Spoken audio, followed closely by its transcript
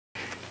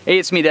Hey,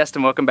 it's me,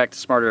 Destin. Welcome back to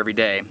Smarter Every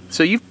Day.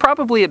 So you've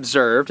probably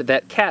observed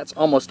that cats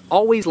almost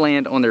always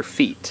land on their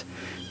feet.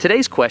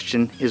 Today's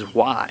question is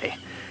why?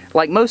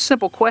 Like most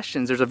simple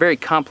questions, there's a very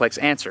complex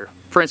answer.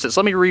 For instance,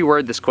 let me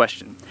reword this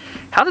question.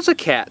 How does a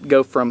cat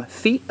go from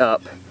feet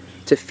up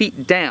to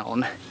feet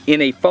down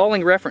in a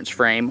falling reference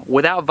frame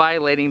without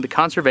violating the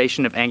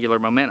conservation of angular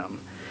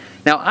momentum?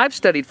 Now, I've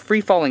studied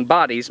free-falling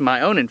bodies, my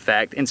own in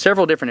fact, in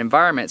several different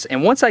environments,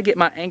 and once I get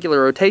my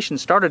angular rotation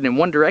started in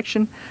one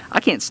direction,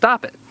 I can't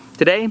stop it.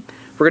 Today,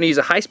 we're going to use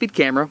a high-speed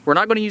camera. We're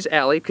not going to use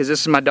Allie, because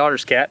this is my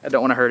daughter's cat. I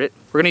don't want to hurt it.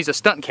 We're going to use a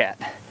stunt cat.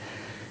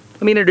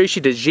 Let me introduce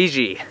you to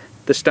Gigi,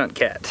 the stunt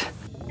cat.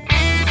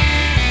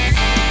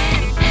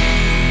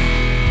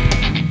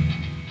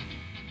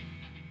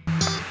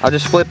 I'll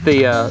just flip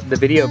the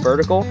video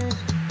vertical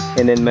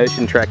and then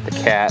motion track the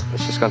cat.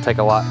 It's just going to take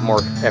a lot more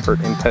effort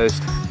in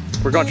post.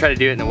 We're going to try to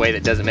do it in a way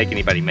that doesn't make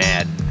anybody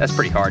mad. That's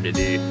pretty hard to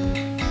do.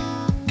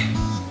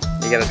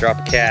 You got to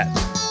drop a cat.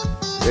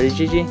 Ready,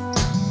 Gigi?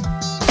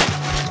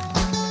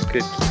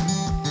 Good.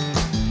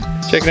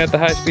 Checking out the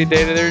high-speed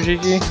data there,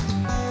 Gigi?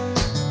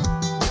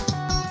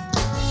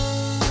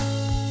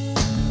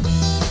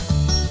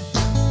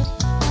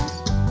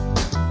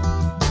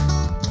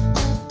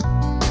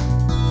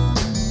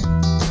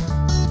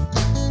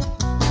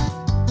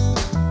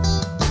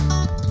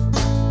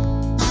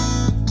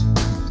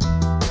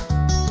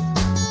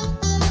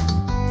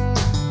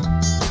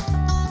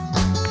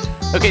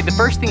 Okay, the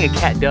first thing a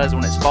cat does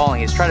when it's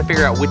falling is try to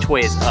figure out which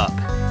way is up.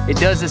 It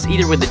does this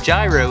either with the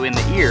gyro in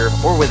the ear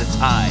or with its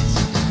eyes.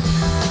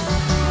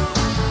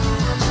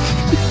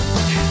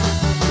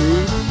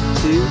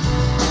 3, 2.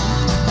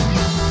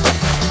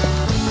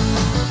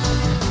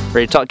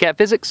 Ready to talk cat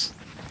physics?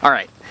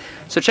 Alright,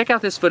 so check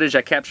out this footage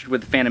I captured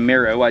with the Phantom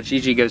Miro while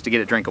Gigi goes to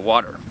get a drink of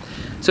water.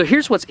 So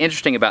here's what's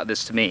interesting about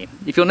this to me.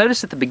 If you'll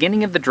notice at the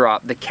beginning of the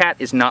drop, the cat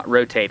is not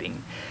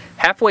rotating.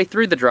 Halfway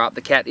through the drop,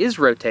 the cat is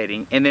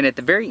rotating, and then at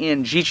the very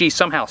end, Gigi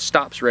somehow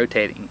stops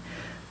rotating.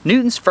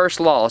 Newton's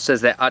first law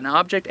says that an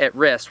object at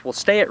rest will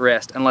stay at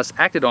rest unless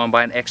acted on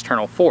by an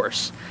external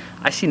force.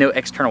 I see no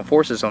external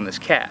forces on this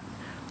cat.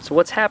 So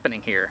what's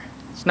happening here?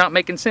 It's not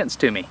making sense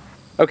to me.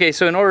 Okay,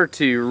 so in order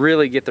to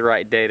really get the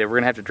right data, we're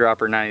gonna have to drop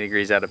her 90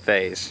 degrees out of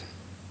phase.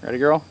 Ready,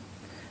 girl?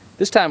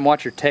 This time,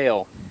 watch her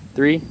tail.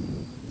 3,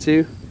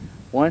 2,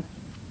 1.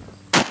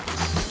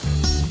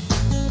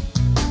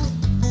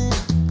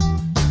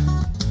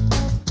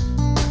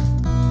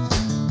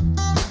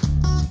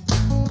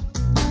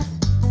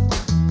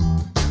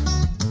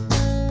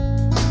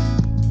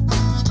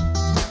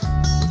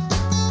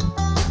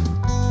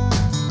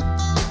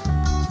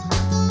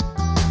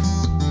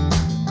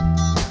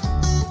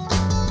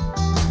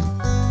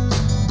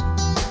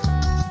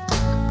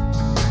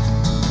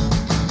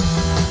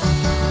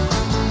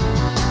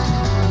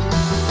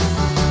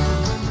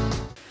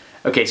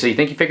 Okay, so you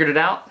think you figured it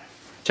out?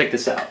 Check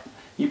this out.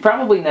 You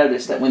probably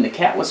noticed that when the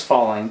cat was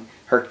falling,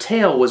 her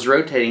tail was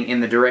rotating in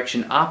the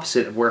direction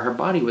opposite of where her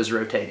body was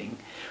rotating.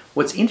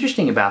 What's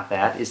interesting about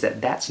that is that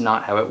that's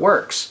not how it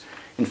works.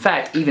 In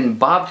fact, even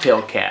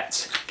bobtail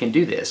cats can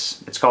do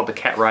this. It's called the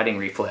cat riding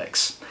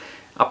reflex.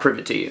 I'll prove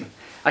it to you.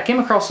 I came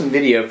across some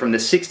video from the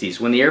 60s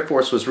when the Air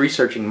Force was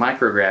researching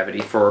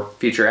microgravity for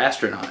future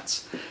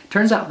astronauts.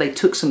 Turns out they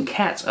took some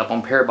cats up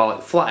on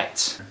parabolic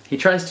flights. He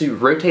tries to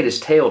rotate his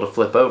tail to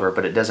flip over,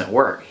 but it doesn't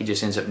work. He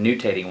just ends up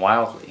nutating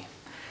wildly.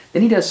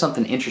 Then he does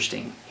something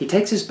interesting. He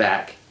takes his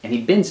back and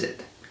he bends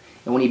it.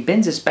 And when he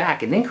bends his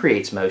back and then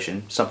creates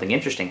motion, something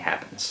interesting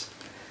happens.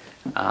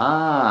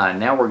 Ah,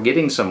 now we're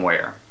getting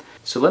somewhere.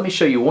 So let me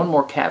show you one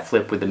more cat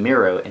flip with the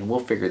Miro and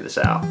we'll figure this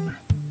out.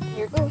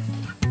 Here goes.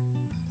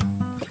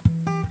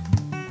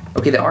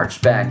 Okay, the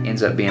arched back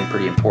ends up being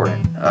pretty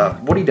important.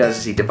 What he does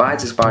is he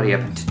divides his body up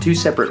into two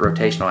separate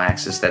rotational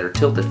axes that are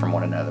tilted from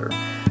one another.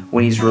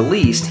 When he's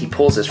released, he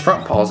pulls his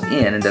front paws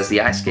in and does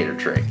the ice skater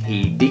trick.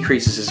 He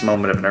decreases his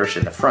moment of inertia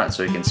in the front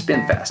so he can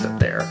spin fast up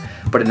there.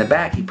 But in the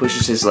back, he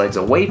pushes his legs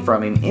away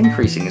from him,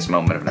 increasing his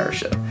moment of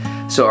inertia.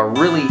 So a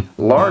really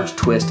large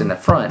twist in the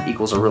front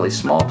equals a really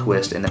small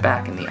twist in the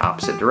back in the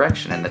opposite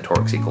direction, and the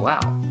torques equal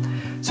out.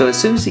 So as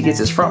soon as he gets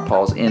his front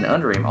paws in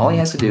under him, all he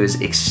has to do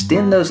is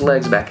extend those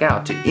legs back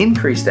out to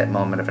increase that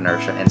moment of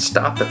inertia and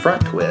stop the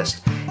front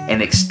twist,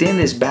 and extend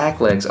his back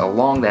legs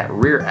along that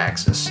rear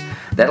axis.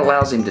 That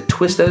allows him to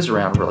twist those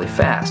around really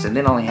fast, and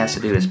then all he has to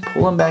do is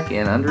pull them back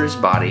in under his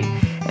body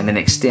and then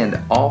extend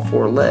all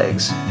 4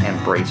 legs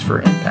and brace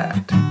for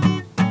impact.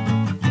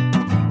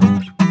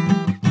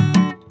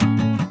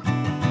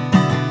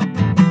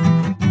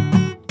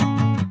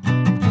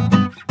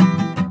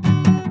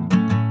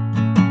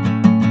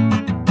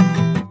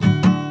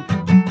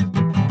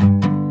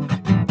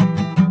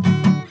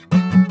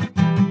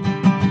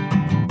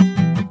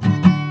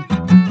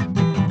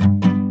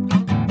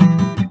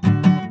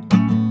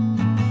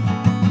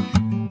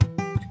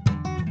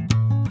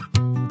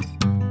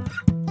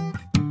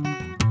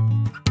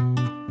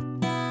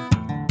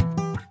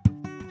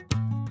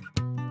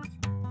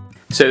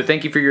 So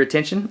thank you for your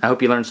attention. I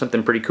hope you learned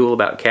something pretty cool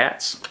about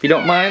cats. If you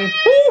don't mind,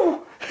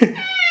 woo!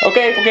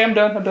 Okay, I'm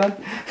done.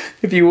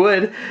 if you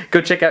would,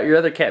 go check out your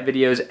other cat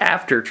videos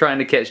after trying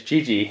to catch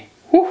Gigi.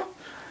 Whew, a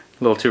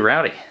little too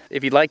rowdy.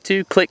 If you'd like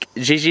to, click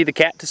Gigi the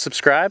cat to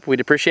subscribe. We'd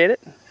appreciate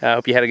it. I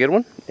hope you had a good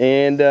one.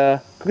 And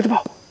go get the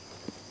ball.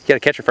 You gotta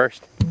catch her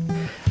first.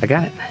 I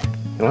got it.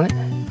 You want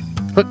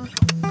it? Look.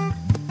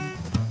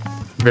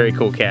 Very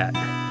cool cat.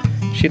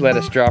 She let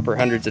us drop her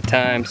hundreds of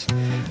times.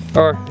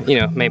 Or, you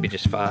know, maybe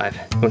just 5.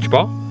 Want your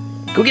ball?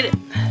 Go get it.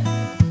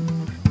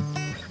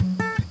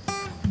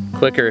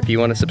 Click her if you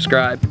want to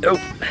subscribe. Oh,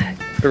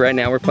 but right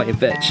now we're playing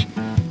fetch.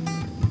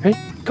 Ready?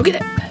 Go get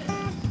it.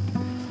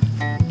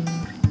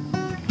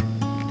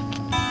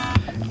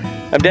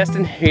 I'm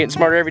Destin. You're getting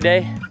smarter every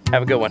day.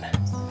 Have a good one. There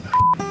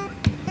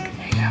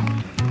you go.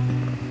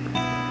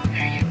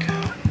 There you go.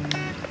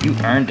 You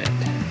earned it.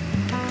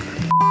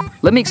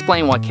 Let me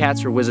explain why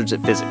cats are wizards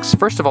at physics.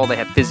 First of all, they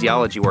have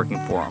physiology working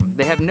for them.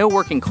 They have no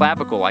working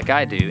clavicle like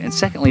I do, and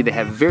secondly, they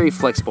have very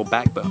flexible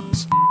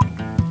backbones.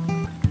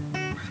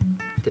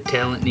 The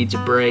talent needs a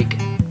break.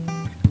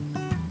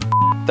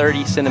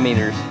 30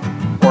 centimeters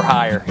or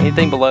higher.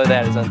 Anything below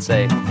that is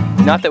unsafe.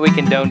 Not that we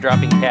condone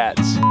dropping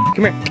cats.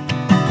 Come here.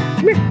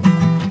 Come here.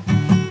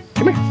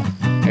 Come here.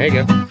 There you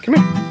go. Come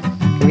here.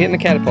 Come get in the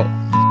catapult.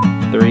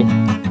 3,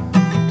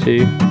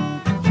 2,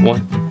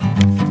 1.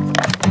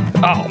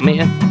 Oh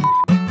man.